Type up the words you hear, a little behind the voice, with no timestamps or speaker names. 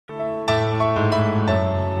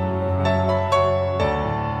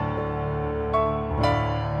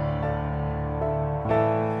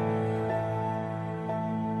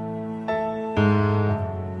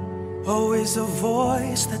Always a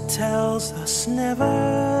voice that tells us never.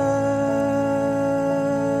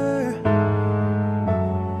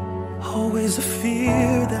 Always a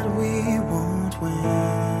fear that we won't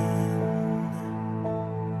win.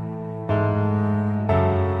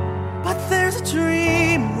 But there's a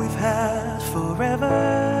dream we've had forever.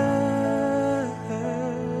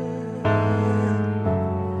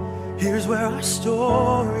 Here's where our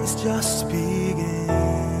stories just begin.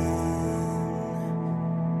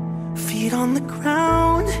 Feet on the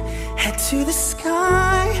ground, head to the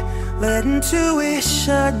sky. Let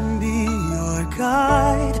intuition be your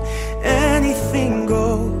guide. Anything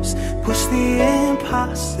goes, push the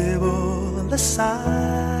impossible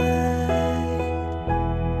aside.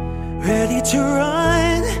 Ready to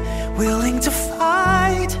run, willing to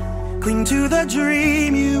fight. Cling to the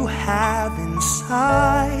dream you have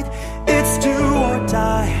inside. It's do or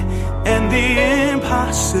die, and the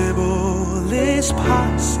impossible is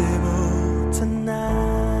possible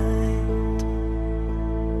tonight.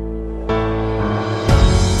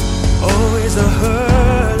 Always a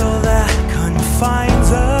hurdle that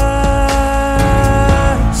confines us.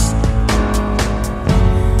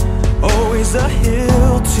 Always a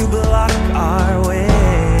hill to block our way.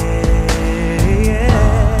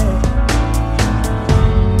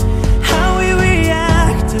 How we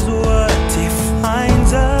react is what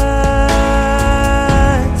defines us.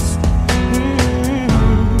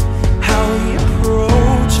 How we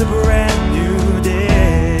approach a brand new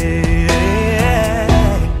day.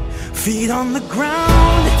 Feet on the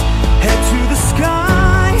ground, head to the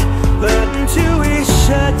sky. Let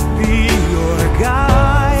intuition be